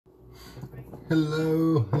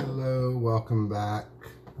Hello, welcome back.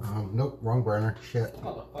 Nope, wrong burner. Shit.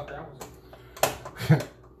 Motherfucker,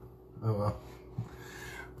 Oh well.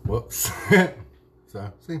 Whoops.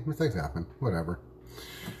 So, see, mistakes happen. Whatever.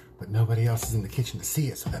 But nobody else is in the kitchen to see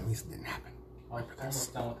it, so that means it didn't happen.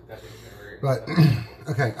 But,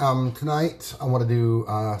 okay, tonight I want to do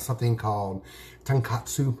something called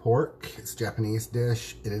tonkatsu pork. It's a Japanese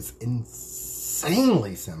dish. It is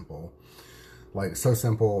insanely simple. Like, so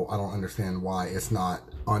simple, I don't understand why it's not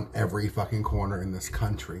on every fucking corner in this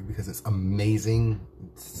country, because it's amazing.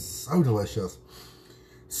 It's so delicious.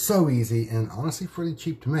 So easy, and honestly pretty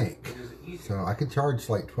cheap to make. So I could charge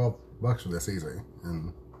like 12 bucks for this easy.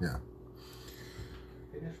 And yeah.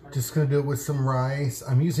 Just gonna do it with some rice.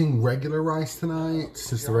 I'm using regular rice tonight.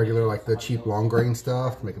 Just the regular, like the cheap long grain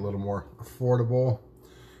stuff to make it a little more affordable.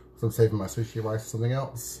 So I'm saving my sushi rice for something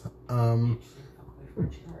else.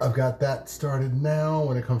 I've got that started now.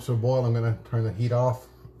 When it comes to a boil, I'm gonna turn the heat off.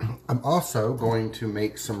 I'm also going to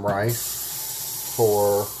make some rice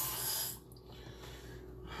for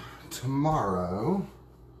tomorrow.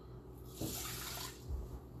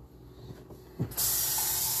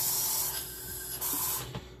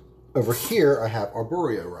 Over here, I have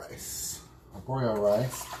arborio rice. Arborio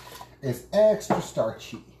rice is extra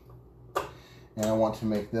starchy. And I want to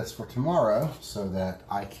make this for tomorrow so that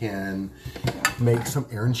I can make some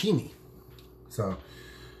arancini. So,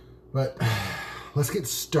 but let's get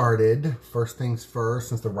started. First things first,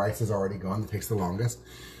 since the rice is already gone, it takes the longest.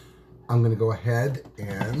 I'm gonna go ahead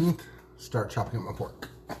and start chopping up my pork.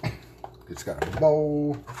 Just got a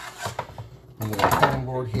bowl. I'm gonna have a cutting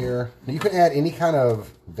board here. Now you can add any kind of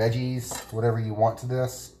veggies, whatever you want to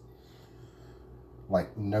this.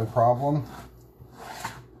 Like, no problem.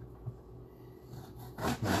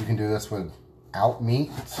 You can do this without meat.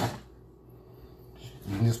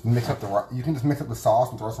 You can just mix up the sauce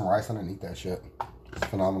and throw some rice on it and eat that shit. It's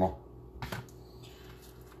phenomenal.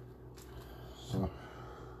 So,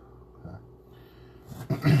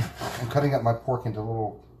 I'm cutting up my pork into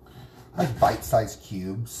little, like, bite-sized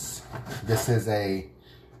cubes. This is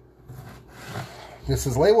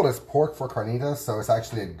labeled as pork for carnitas, so it's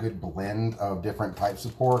actually a good blend of different types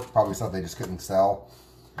of pork. Probably stuff they just couldn't sell.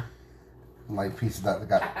 Like pieces that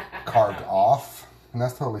got carved off, and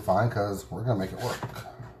that's totally fine because we're gonna make it work.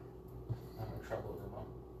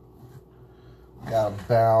 Got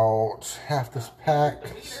about half this pack,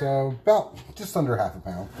 so about just under half a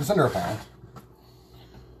pound, just under a pound,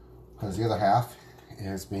 because the other half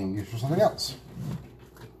is being used for something else.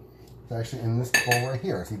 It's actually in this bowl right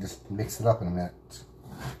here, so you just mix it up in a minute.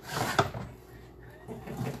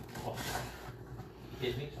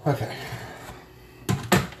 Okay.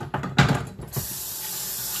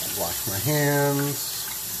 Wash my hands.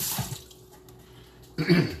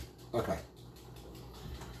 Okay.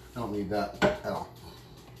 I don't need that at all.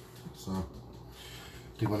 So,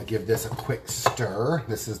 do want to give this a quick stir.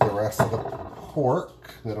 This is the rest of the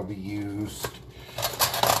pork that'll be used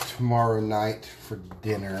tomorrow night for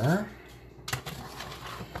dinner.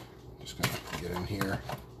 Just gonna get in here.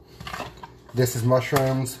 This is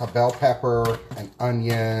mushrooms, a bell pepper, an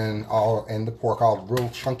onion, all and the pork all real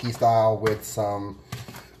chunky style with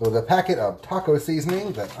a packet of taco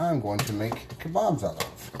seasoning that I'm going to make kebabs out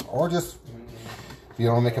of. Or just, if you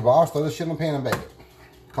don't want to make kebabs, throw this shit in a pan and bake it.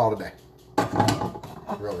 Call it a day.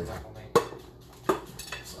 Real easy.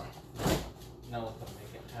 So.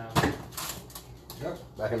 Yep,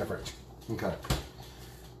 back in the fridge. Okay.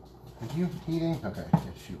 Are you eating? Okay,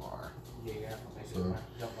 yes you are. Yeah. So,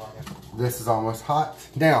 this is almost hot.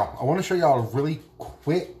 Now, I want to show y'all a really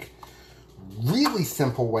quick, really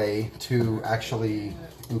simple way to actually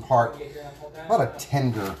impart about a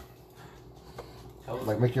tender,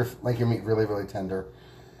 like make your meat really, really tender.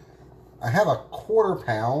 I have a 1/4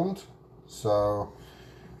 pound, so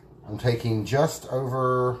I'm taking just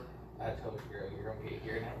over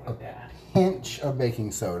a pinch of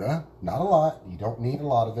baking soda. Not a lot. You don't need a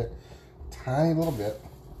lot of it. Tiny little bit.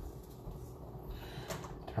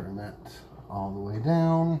 Turn that all the way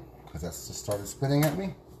down because that's just started spitting at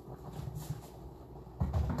me.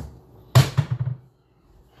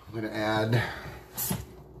 I'm going to add a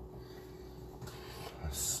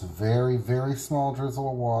very, very small drizzle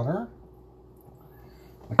of water,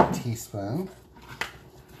 like a teaspoon.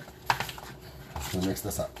 Just going to mix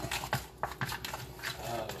this up.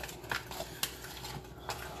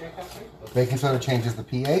 Baking soda changes the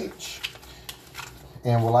pH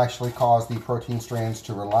and will actually cause the protein strands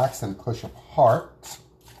to relax and push apart.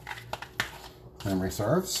 Memory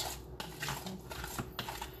serves.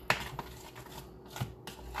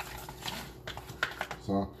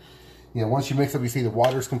 So, you know, once you mix up, you see the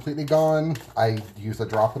water's completely gone. I use 1.5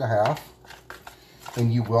 drops.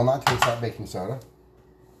 And you will not taste that baking soda.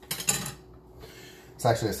 It's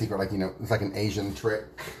actually a secret, like, you know, it's like an Asian trick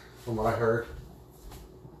from what I heard.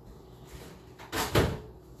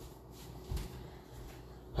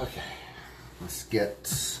 Okay, let's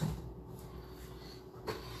get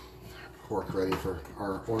pork ready for,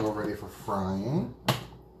 our oil ready for frying.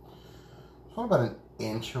 So about an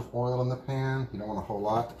inch of oil in the pan. You don't want a whole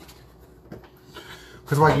lot.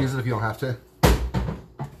 Because why use it if you don't have to?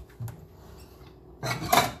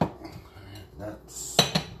 That's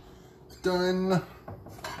done.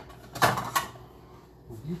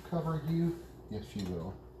 Will you cover you? Yes, you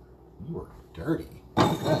will. You are dirty.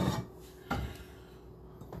 Okay.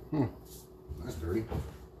 That's dirty.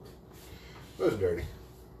 That's dirty.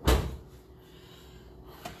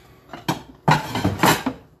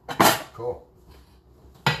 Cool.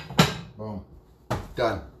 Boom.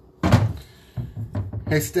 Done.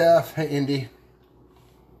 Hey, Steph. Hey, Indy.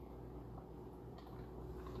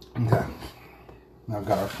 Okay. Now I've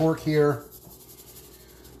got our pork here.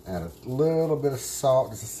 Add a little bit of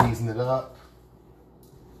salt just to season it up.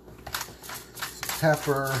 Some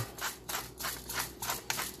pepper.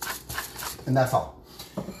 And that's all.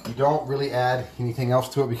 You don't really add anything else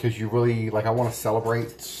to it because you really, like, I want to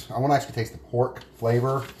celebrate. I want to actually taste the pork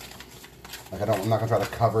flavor. Like, I'm not going to try to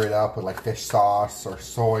cover it up with, like, fish sauce or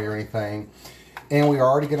soy or anything. And we're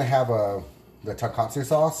already going to have the tonkatsu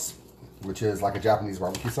sauce, which is like a Japanese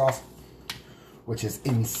barbecue sauce, which is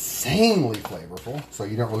insanely flavorful. So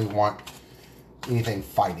you don't really want anything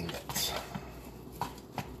fighting it.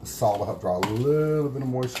 The salt will help draw a little bit of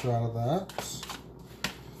moisture out of that.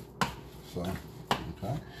 So,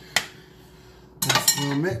 okay. It's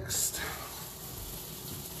mixed.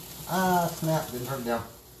 Ah, snap, didn't turn it down.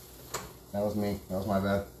 That was me. That was my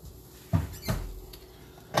bad.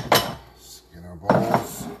 Let's get our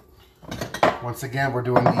bowls. Once again, we're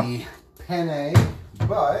doing the penne,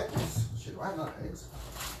 but shit, do I have enough eggs?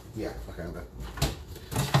 Yeah, okay, I'm good.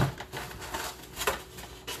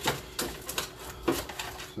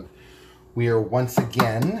 So, we are once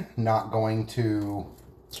again not going to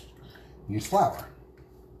use flour.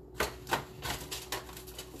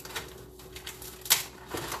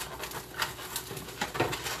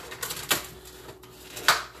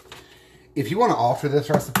 If you want to alter this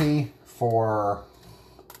recipe for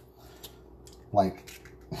like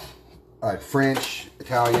French,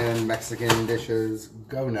 Italian, Mexican dishes,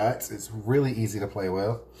 go nuts. It's really easy to play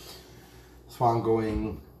with. So I'm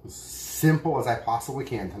going as simple as I possibly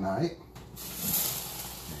can tonight.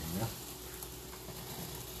 There you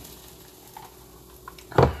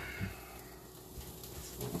go.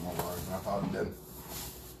 It's a little more large than I thought it did.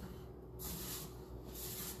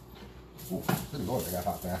 Ooh, good lord, they got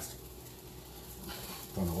hot fast.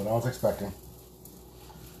 Don't know what I was expecting. I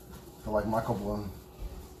feel like Michael Bloom.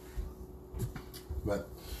 But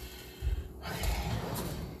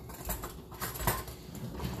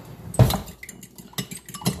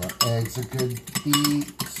our eggs are good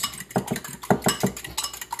beat.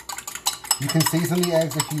 You can season the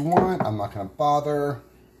eggs if you want. I'm not going to bother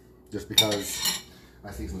just because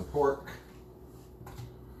I season the pork.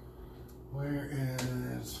 Where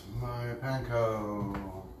is my panko?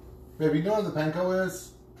 Baby, you know what the panko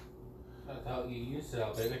is? I thought you used it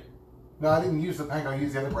all, baby. No, I didn't use the panko. I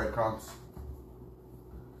used the other breadcrumbs.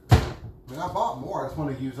 I mean, I bought more. I just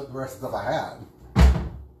wanted to use up the rest of the stuff I had.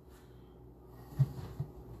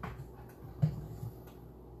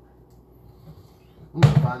 I'm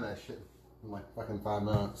gonna find that shit in like fucking 5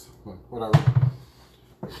 minutes. Whatever.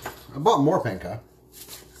 I bought more panko.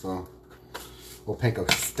 So, well, panko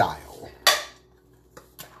style.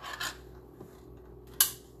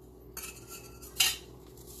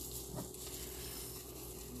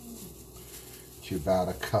 About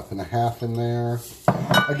 1.5 cups in there.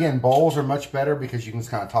 Again, bowls are much better because you can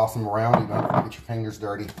just kind of toss them around. You don't have to get your fingers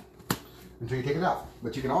dirty until you take it out.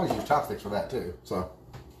 But you can always use chopsticks for that too. So,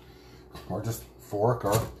 or just fork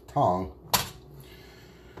or tongue.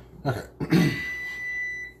 Okay.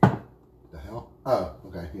 The hell? Oh,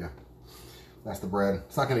 okay, yeah. That's the bread.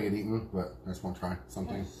 It's not gonna get eaten, but I just want to try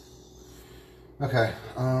something. Okay.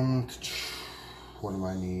 What do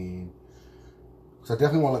I need? So I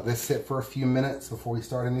definitely want to let this sit for a few minutes before we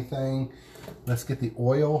start anything. Let's get the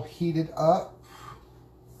oil heated up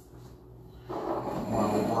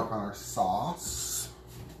while we work on our sauce.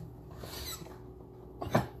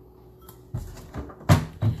 Okay.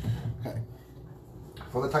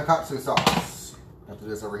 For the tonkatsu sauce, I have to do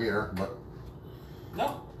this over here, but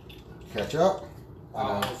no. Ketchup.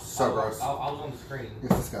 So gross. I was on the screen.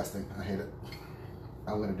 It's disgusting. I hate it.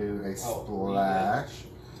 I'm going to do a splash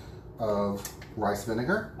of rice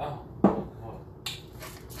vinegar. Oh. A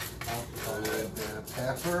little bit of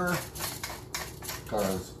pepper,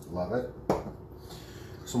 because love it.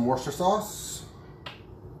 Some Worcester sauce.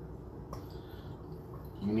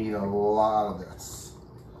 You need a lot of this.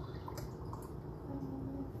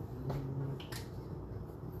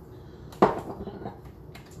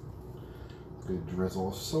 Good drizzle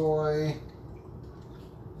of soy.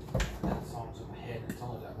 That song's in my head. It's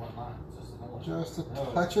only that one line. Just a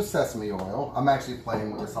touch of sesame oil. I'm actually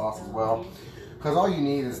playing with the sauce as well. Because all you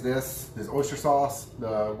need is this, is oyster sauce,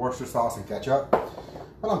 the Worcester sauce, and ketchup.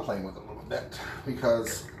 But I'm playing with it a little bit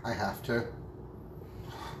because I have to.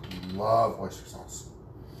 Love oyster sauce.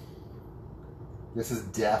 This is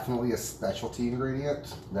definitely a specialty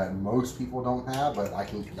ingredient that most people don't have, but I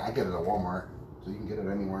get it at Walmart, so you can get it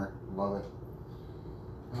anywhere. Love it.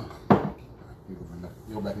 You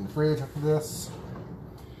go back in the fridge after this.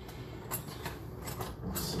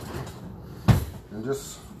 And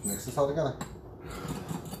just mix this all together.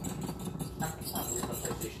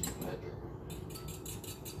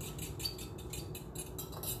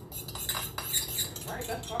 Alright,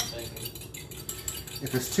 that's what I'm thinking.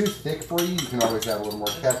 If it's too thick for you, you can always add a little more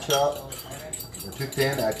ketchup. Or too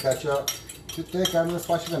thin, add ketchup. Too thick, add a little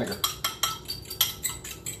spicy vinegar.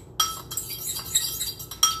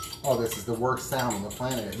 Oh, this is the worst sound on the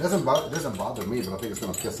planet. It doesn't bother me, but I think it's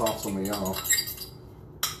going to piss off some of y'all.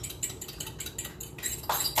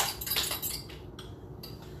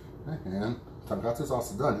 And tonkatsu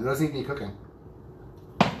sauce is done. It doesn't need any cooking.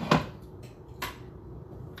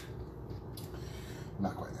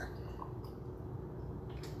 Not quite there.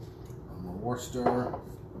 More Worcester.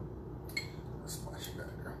 Splash of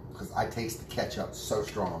vinegar. Because I taste the ketchup so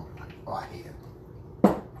strong. Oh, I hate it.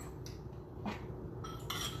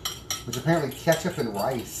 Which apparently ketchup and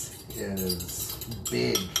rice is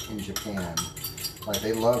big in Japan. Like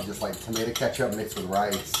they love just like tomato ketchup mixed with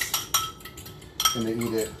rice. And they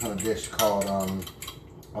eat it on a dish called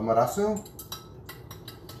amarasu. I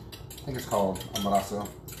think it's called amarasu.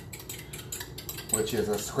 Which is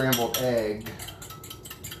a scrambled egg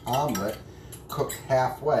omelet cooked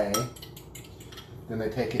halfway. Then they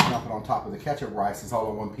take it, dump it on top of the ketchup rice. It's all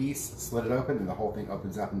in one piece. Slit it open, and the whole thing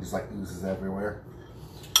opens up and just like oozes everywhere.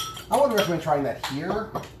 I wouldn't recommend trying that here,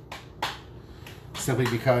 simply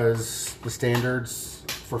because the standards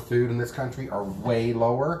for food in this country are way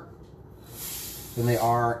lower than they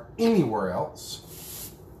are anywhere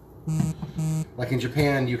else. Like in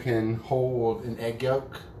Japan, you can hold an egg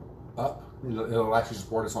yolk up. It'll actually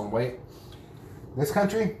support its own weight. This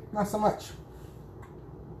country, not so much.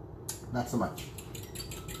 Not so much.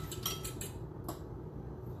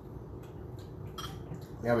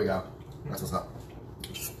 There we go. That's what's up.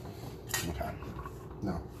 Okay.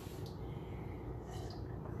 No.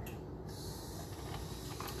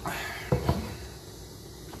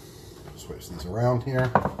 Switch these around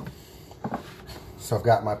here. So I've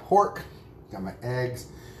got my pork, got my eggs,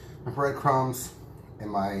 my breadcrumbs,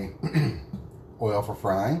 and my oil for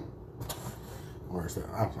frying. Where's that?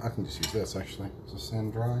 I can just use this actually. Is this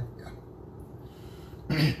sand dry?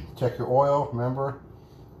 Yeah. Check your oil, remember.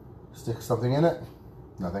 Stick something in it.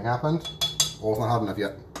 Nothing happened. Oil's not hot enough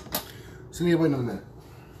yet. So you need to wait another minute.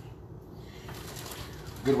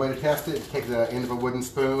 Good way to test it, take the end of a wooden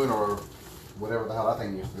spoon or whatever the hell that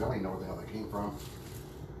thing used to be. I don't even know where the hell that came from.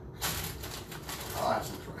 I'll have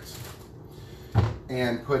some rice.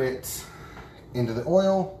 And put it into the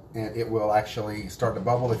oil, and it will actually start to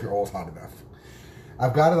bubble if your oil's hot enough.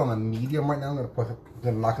 I've got it on a medium right now. I'm going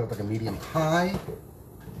to knock it up like a medium high.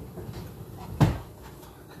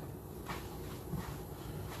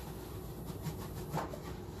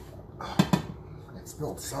 I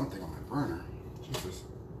spilled something on my burner. Jesus.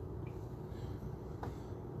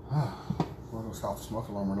 Whether it was off the smoke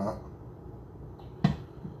alarm or not.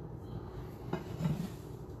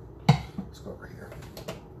 Let's go over here.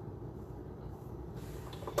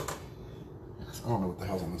 I don't know what the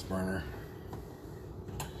hell's on this burner.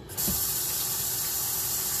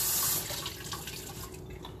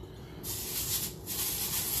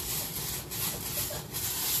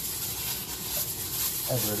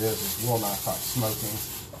 Whatever it is will not stop smoking.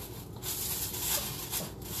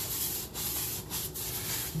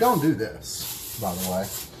 Don't do this, by the way.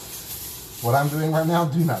 What I'm doing right now,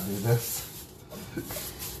 do not do this.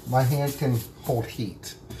 My hand can hold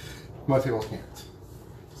heat. Most people can't.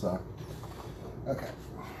 So, okay.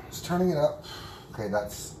 Just turning it up. Okay,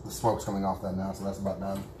 that's the smoke's coming off that now, so that's about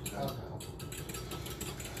done. Okay.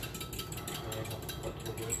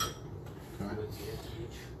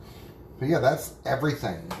 But yeah, that's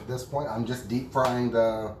everything. At this point, I'm just deep frying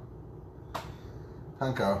the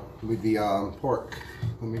panko with the pork.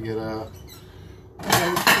 Let me get a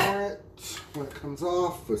plate for it. when it comes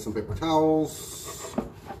off with some paper towels.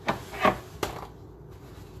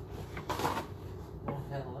 Oh,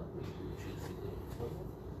 hello, you juicy little twiggle.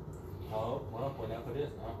 Oh, well, whatever it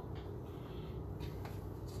is now.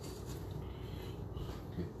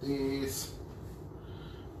 Get these.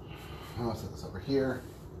 I'll set this over here.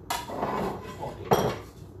 Oh, dear.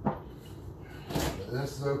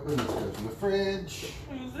 This is open. This goes in the fridge.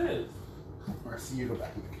 Who's this? I see you go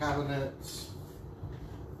back in the cabinet.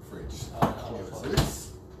 Fridge Oh,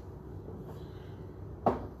 closes.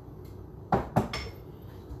 I'll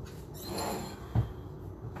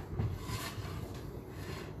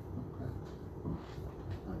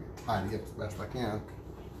get tidy up as best I can.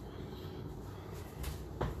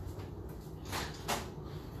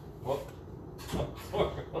 What?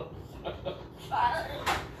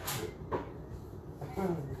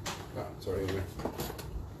 Oh, sorry, anyway.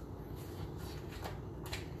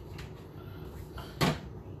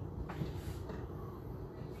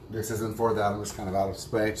 This isn't for that, I'm just kind of out of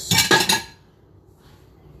space.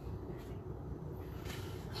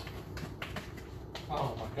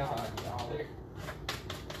 Oh my god, y'all,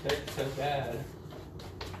 they're so bad.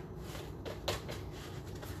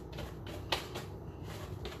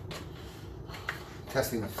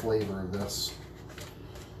 Testing the flavor of this.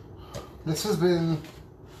 This has been,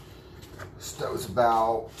 it's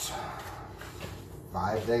about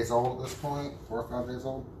 5 days old at this point, 4 or 5 days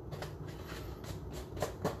old.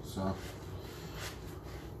 So,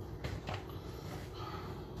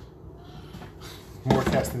 more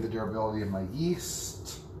testing the durability of my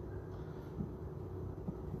yeast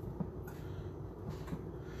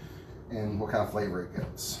and what kind of flavor it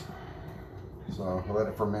gets. So I'll let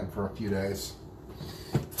it ferment for a few days.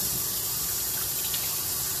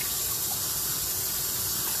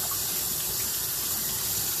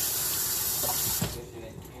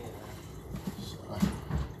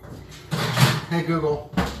 Hey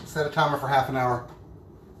Google, set a timer for half an hour.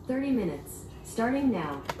 30 minutes, starting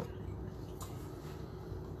now.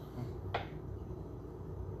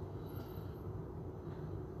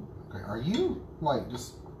 Okay, are you like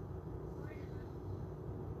just...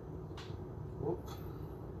 Whoop.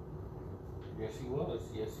 Yes, he was.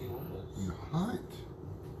 Yes, he was. You hot?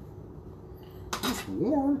 It's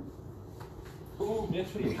warm. Ooh, yes,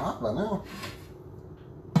 Should be hot by now.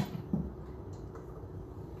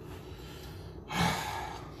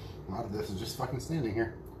 A lot of this is just fucking standing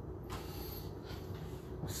here.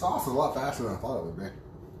 The sauce is a lot faster than I thought it would be.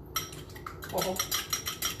 Oh.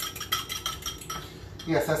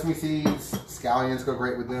 Yeah, sesame seeds, scallions go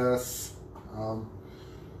great with this. Okay,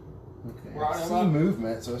 Right, I see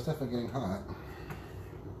movement, so it's definitely getting hot.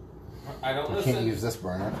 I don't I listen. can't use this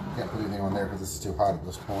burner. Can't put anything on there because this is too hot at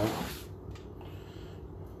this point.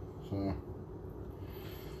 So, I'm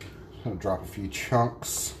gonna drop a few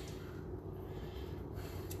chunks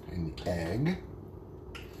in the egg.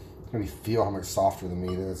 Let me feel how much softer the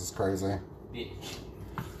meat is. It's crazy. Bitch.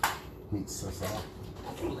 Meat's so soft.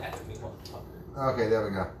 Don't you laugh at me, motherfucker. Okay, there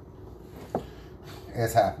we go.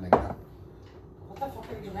 It's happening now. What the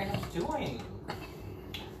fuck are you randoms doing?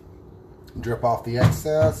 Drip off the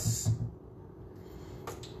excess.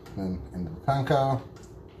 Then into the panko.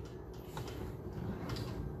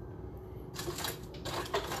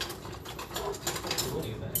 What do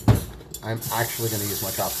you think? I'm actually going to use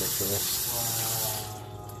my chopsticks for this.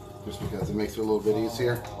 Wow. Just because it makes it a little bit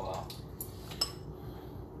easier. Oh, wow.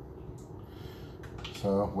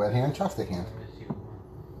 So, wet hand, chopstick hand.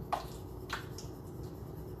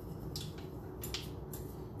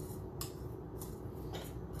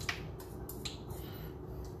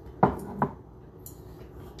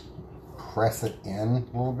 Press it in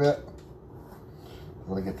a little bit.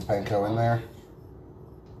 Really get the panko in there.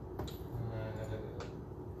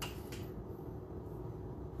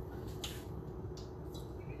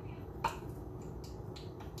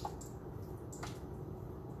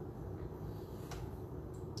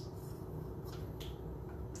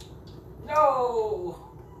 No!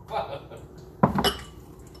 Fuck.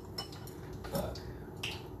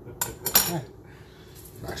 Okay.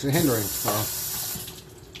 Actually hindering, so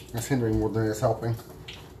it's hindering more than it's helping.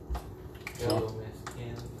 Go, Miss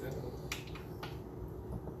Kim, go.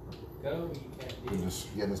 Go, you can't do You it.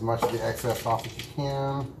 just get as much of the excess off as you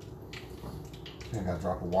can. I got a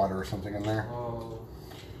drop of water or something in there. Oh.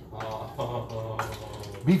 Oh.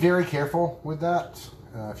 Be very careful with that.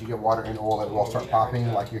 If you get water in oil, it will start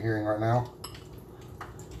popping like you're hearing right now.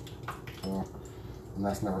 So, and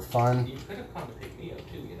that's never fun. You could have come to pick me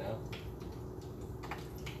up too, you know.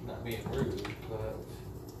 Not being rude, but.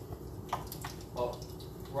 Oh,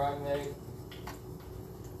 rotten egg.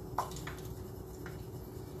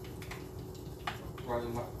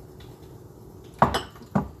 Running my.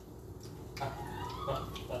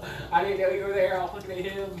 I didn't know you were there. I was looking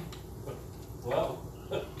at him. Whoa.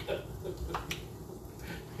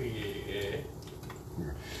 Yeah.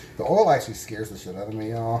 The oil actually scares the shit out of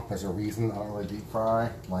me, y'all. There's a reason I don't really deep fry.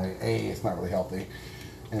 Like, A, it's not really healthy.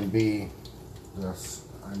 And B,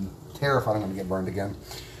 I'm terrified I'm going to get burned again.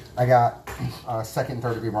 I got second and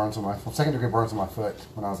third degree burns on my foot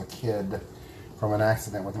when I was a kid from an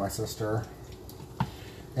accident with my sister.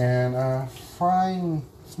 And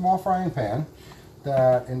small frying pan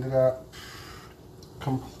that ended up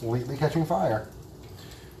completely catching fire.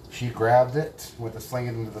 She grabbed it, went to sling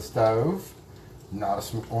it into the stove,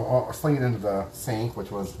 or sling it into the sink,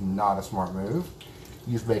 which was not a smart move.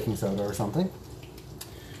 Used baking soda or something.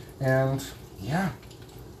 And yeah,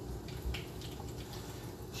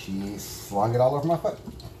 she slung it all over my foot.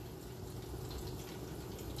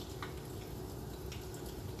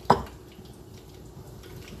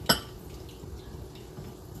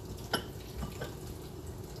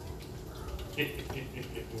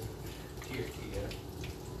 Cheers to you.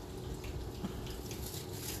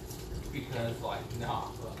 Because, like, nah,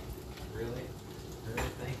 but really? Really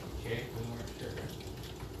think you checked? We weren't sure.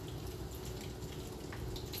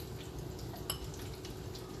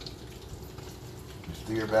 Just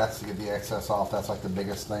do your best to get the excess off. That's like the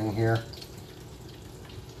biggest thing here.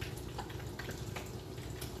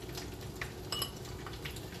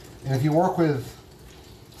 And if you work with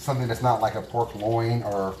something that's not like a pork loin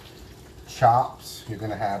or chops, you're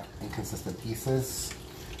going to have inconsistent pieces.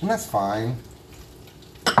 And that's fine.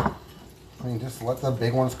 I mean, just let the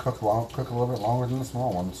big ones cook a little bit longer than the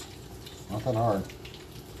small ones. It's not that hard.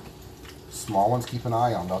 Small ones, keep an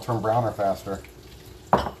eye on. They'll turn browner faster.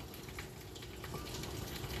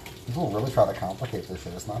 People really try to complicate this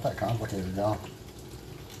shit. It's not that complicated, y'all.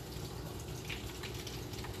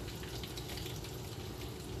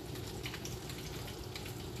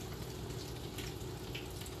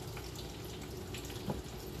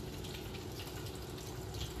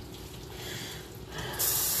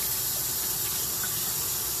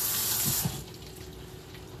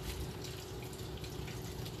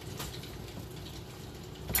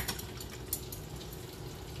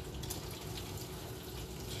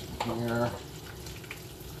 Here. That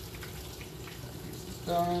piece is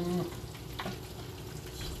done.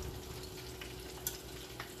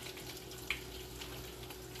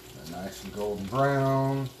 They're nice and golden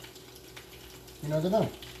brown. You know, they're done.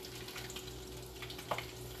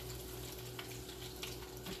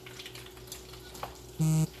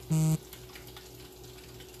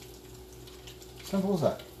 Simple as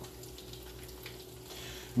that.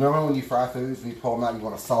 Normally when you fry foods, when you pull them out, you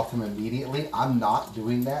want to salt them immediately. I'm not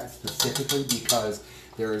doing that specifically because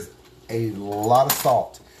there's a lot of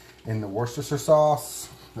salt in the Worcestershire sauce.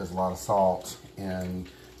 There's a lot of salt in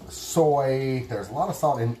the soy. There's a lot of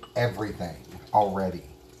salt in everything already.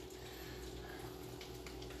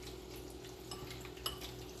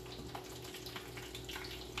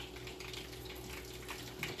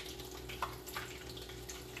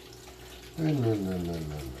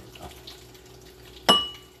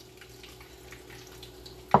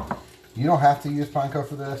 You don't have to use panko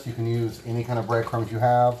for this. You can use any kind of breadcrumbs you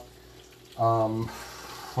have.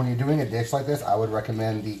 When you're doing a dish like this, I would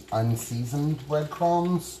recommend the unseasoned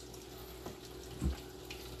breadcrumbs.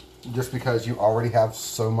 Just because you already have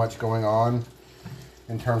so much going on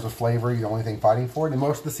in terms of flavor. You're the only thing fighting for it. And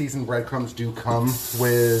most of the seasoned breadcrumbs do come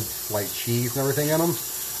with like cheese and everything in them.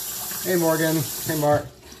 Hey Morgan. Hey Mark.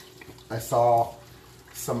 I saw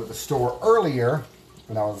some at the store earlier.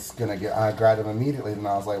 And I was going to I grabbed them immediately, and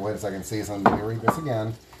I was like, wait a second, season, let me read this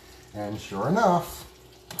again. And sure enough,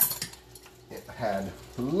 it had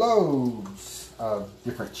loads of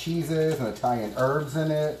different cheeses and Italian herbs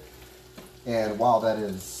in it. And while that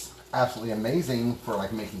is absolutely amazing for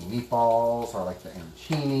like making meatballs or like the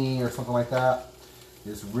arancini or something like that,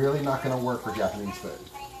 it's really not going to work for Japanese food.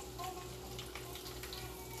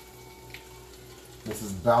 This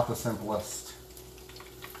is about the simplest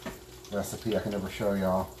recipe I can ever show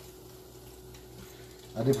y'all.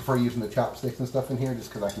 I do prefer using the chopsticks and stuff in here just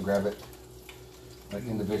because I can grab it like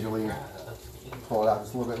individually, pull it out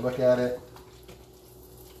just a little bit, look at it.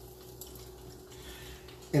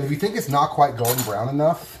 And if you think it's not quite golden brown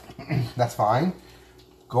enough, that's fine.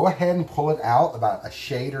 Go ahead and pull it out about a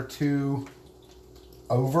shade or two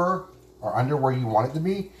over or under where you want it to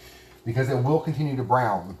be, because it will continue to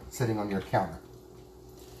brown sitting on your counter.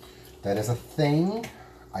 That is a thing.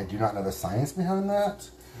 I do not know the science behind that,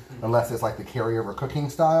 unless it's like the carryover cooking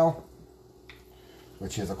style,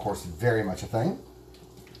 which is, of course, very much a thing.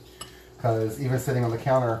 Because even sitting on the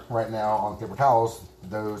counter right now on paper towels,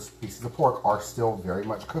 those pieces of pork are still very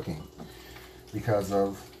much cooking because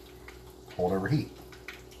of cold over heat.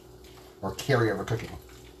 or carryover cooking.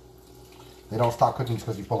 They don't stop cooking just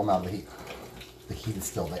because you pull them out of the heat. The heat is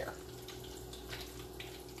still there.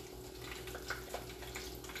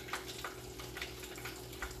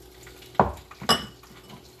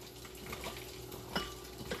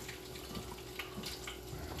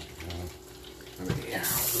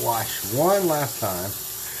 Wash one last time.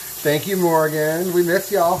 Thank you, Morgan. We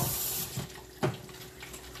miss y'all.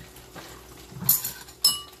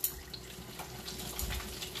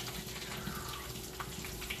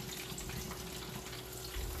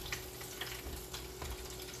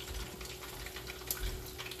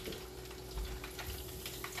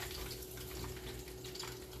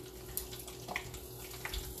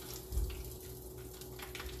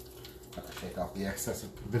 Shake off the excess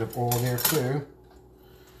bit of oil there too.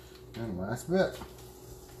 And last bit.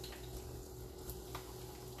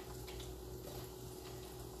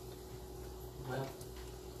 Well,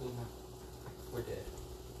 we're dead.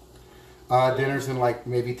 Dinner's in like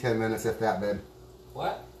maybe 10 minutes, if that, babe.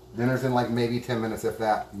 What? Dinner's in like maybe 10 minutes, if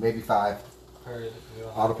that. Maybe 5.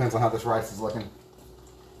 All depends on how this rice is looking.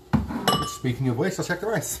 Speaking of which, let's check the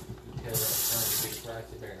rice.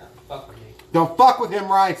 Don't fuck with him,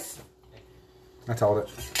 Rice! I told it.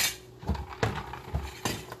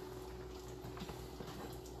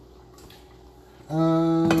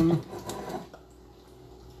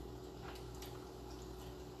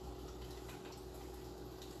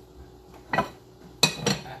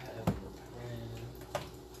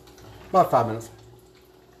 About 5 minutes.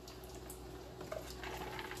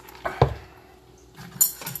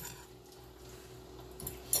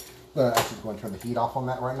 Actually going to turn the heat off on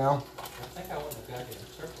that right now. I think I want to go get a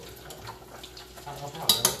circle. I don't know how.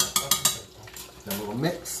 There was a fucking circle. Then a little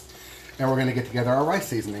mix. And we're going to get together our rice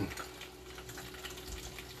seasoning.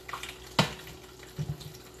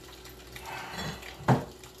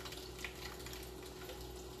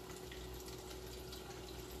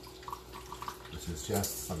 This is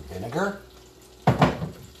just some vinegar,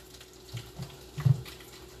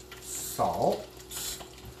 salt,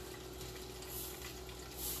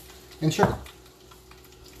 and sugar.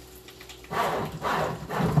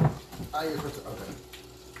 I use what's okay.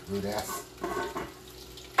 Rude ass.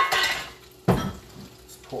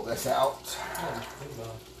 Let's pull this out.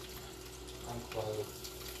 I'm close.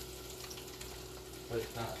 But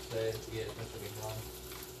it's not safe to get it to be done.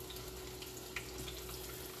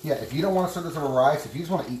 Yeah, if you don't want to serve this over rice, if you just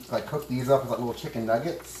want to eat, like cook these up as like little chicken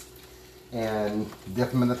nuggets and dip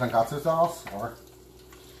them in the tonkatsu sauce, or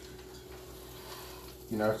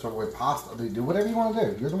you know, sort of with pasta, do whatever you want to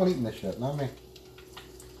do. You're the one eating this shit, not me.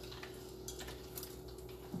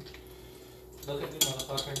 Look at me,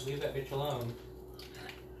 motherfucker. Leave that bitch alone.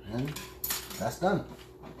 And that's done.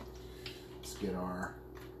 Let's get our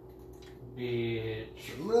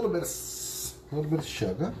Bitch. a little bit of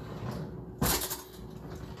sugar.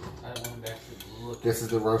 I don't want to actually look. This is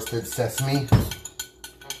the roasted sesame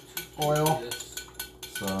oil.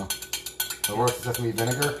 So the roasted sesame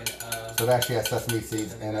vinegar. So it actually has sesame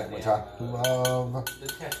seeds in it, which I love. The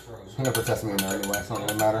test room. I'm gonna put sesame in there anyway, so it's not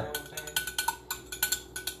gonna matter.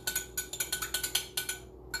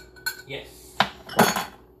 Yes.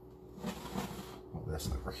 Put this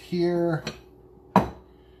over here.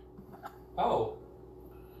 Oh.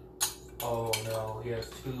 Oh no, he has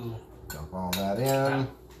 2. Dump all that in. Throw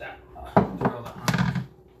that on.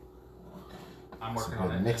 I'm working on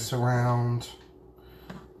that. Mix around.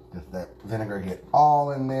 Let that vinegar get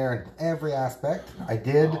all in there, in every aspect. I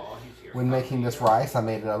did, when making this rice, I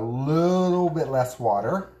made it a little bit less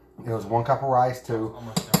water. It was 1 cup of rice to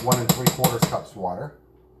 1 3/4 cups water.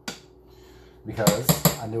 Because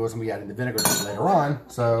I knew I was going to be adding the vinegar later on,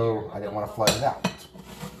 so I didn't want to flood it out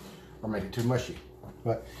or make it too mushy.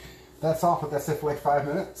 But that's off, but that's it for like 5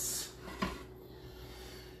 minutes.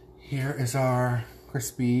 Here is our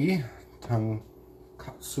crispy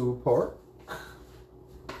tonkatsu pork.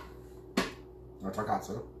 Or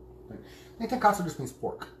tonkatsu. I think tonkatsu just means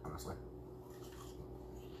pork, honestly.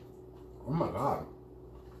 Oh my god.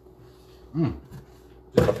 Mmm.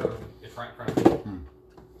 It's right in front of you.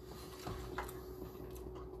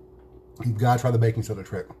 You've got to try the baking soda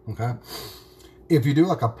trick, okay? If you do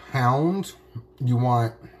like a pound, you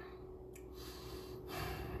want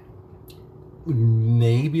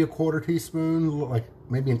maybe a 1/4 teaspoon, like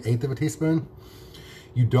maybe 1/8 of a teaspoon.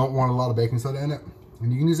 You don't want a lot of baking soda in it.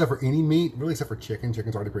 And you can use that for any meat, really except for chicken.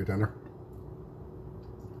 Chicken's already pretty tender.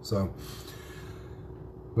 So,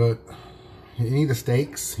 but any of the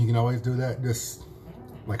steaks, you can always do that. Just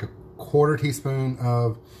like a 1/4 teaspoon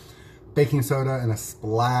of baking soda and a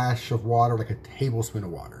splash of water, like a tablespoon of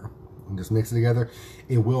water. and just mix it together.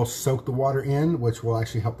 It will soak the water in, which will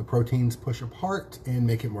actually help the proteins push apart and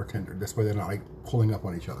make it more tender. This way they're not like pulling up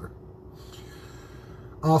on each other.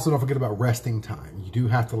 Also, don't forget about resting time. You do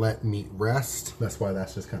have to let meat rest. That's why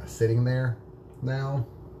that's just kind of sitting there now.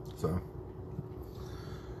 So,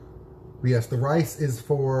 but yes, the rice is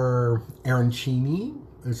for arancini.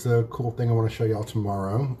 It's a cool thing I want to show y'all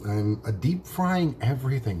tomorrow. I'm deep frying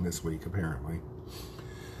everything this week, apparently.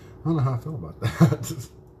 I don't know how I feel about that.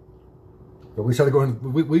 But we started going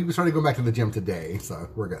back to the gym today, so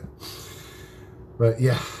we're good. But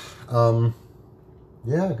yeah,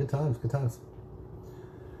 yeah, good times, good times.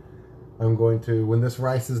 I'm going to, when this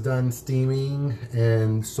rice is done steaming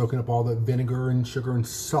and soaking up all the vinegar and sugar and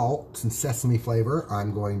salt and sesame flavor,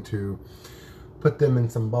 I'm going to put them in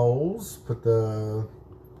some bowls, put the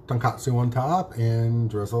tonkatsu on top,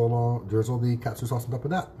 and drizzle the katsu sauce on top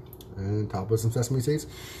of that. And top with some sesame seeds.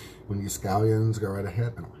 When you scallions, go right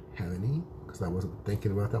ahead. I don't have any, because I wasn't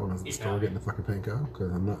thinking about that when I was at the store getting the fucking panko,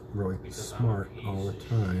 because I'm not really smart all the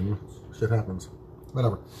time. Shit happens.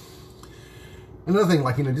 Whatever. Another thing,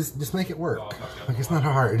 like, you know, just make it work. Like, it's not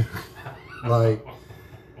hard. Like,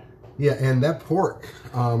 yeah, and that pork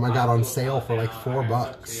I got on sale for like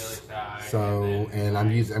 $4. So, and I'm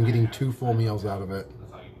getting 2 full meals out of it.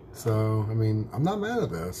 So, I mean, I'm not mad at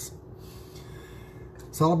this.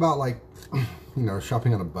 It's all about, like, you know,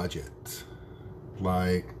 shopping on a budget.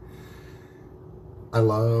 Like, I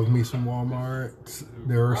love me some Walmart.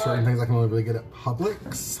 There are certain things I can only really get at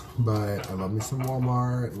Publix, but I love me some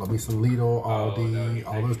Walmart, love me some Lidl, Aldi,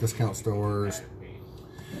 all those discount stores.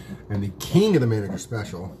 And the king of the manager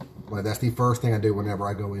special, like, that's the first thing I do whenever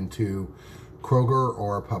I go into Kroger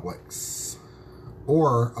or Publix.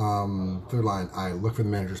 Or Food Line, I look for the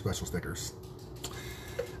manager special stickers.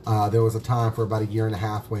 There was a time for about 1.5 years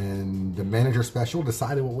when the manager special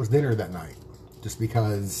decided what was dinner that night, just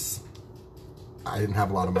because I didn't have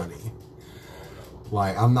a lot of money.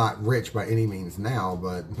 Like, I'm not rich by any means now,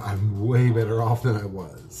 but I'm way better off than I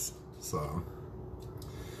was. So,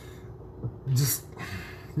 just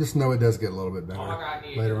know it does get a little bit better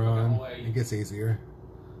later on. It gets easier.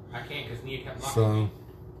 I can't because Nia kept blocking So, me.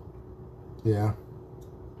 yeah,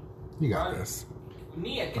 you got this.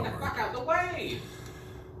 Nia, get the fuck out the way!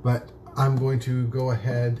 But I'm going to go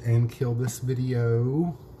ahead and kill this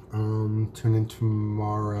video. Tune in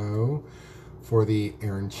tomorrow for the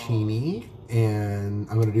arancini, and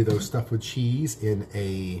I'm going to do those stuffed with cheese in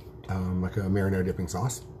a like a marinara dipping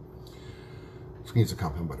sauce. Just gonna use a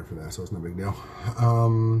compound butter for that, so it's no big deal.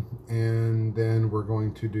 And then we're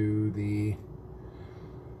going to do the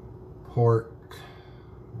pork,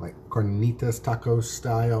 like carnitas taco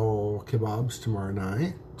style kebabs tomorrow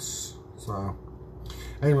night. So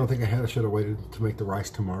I didn't really think I should have waited to make the rice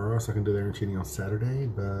tomorrow so I can do the arancini on Saturday,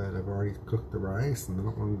 but I've already cooked the rice and I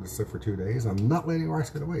don't want it to sit for 2 days. I'm not letting rice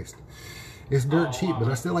go to waste. It's dirt cheap, but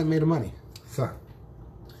I still like made of money. So,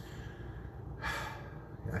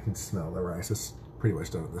 yeah, I can smell the rice. It's pretty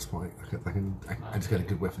much done at this point. I just got a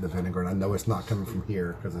good whiff of the vinegar, and I know it's not coming from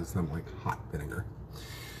here because it's not like hot vinegar.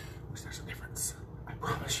 Which there's a difference. I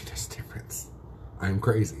promise you there's a difference. I'm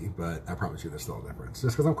crazy, but I promise you there's still a difference.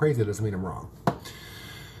 Just because I'm crazy doesn't mean I'm wrong.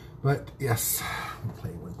 But yes, I'm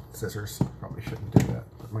playing with scissors. Probably shouldn't do that.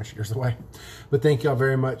 Put my shears away. But thank y'all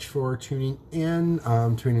very much for tuning in.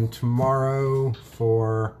 Tune in tomorrow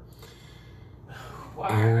for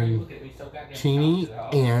arancini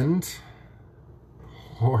and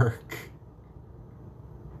pork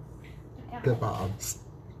kebabs.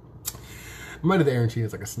 I might do the arancini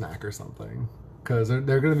as like a snack or something, because they're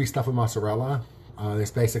going to be stuffed with mozzarella.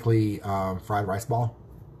 It's basically fried rice ball,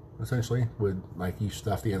 essentially, with like you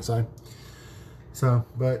stuff the inside. So,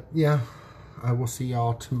 but yeah, I will see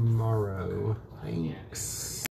y'all tomorrow. Thanks.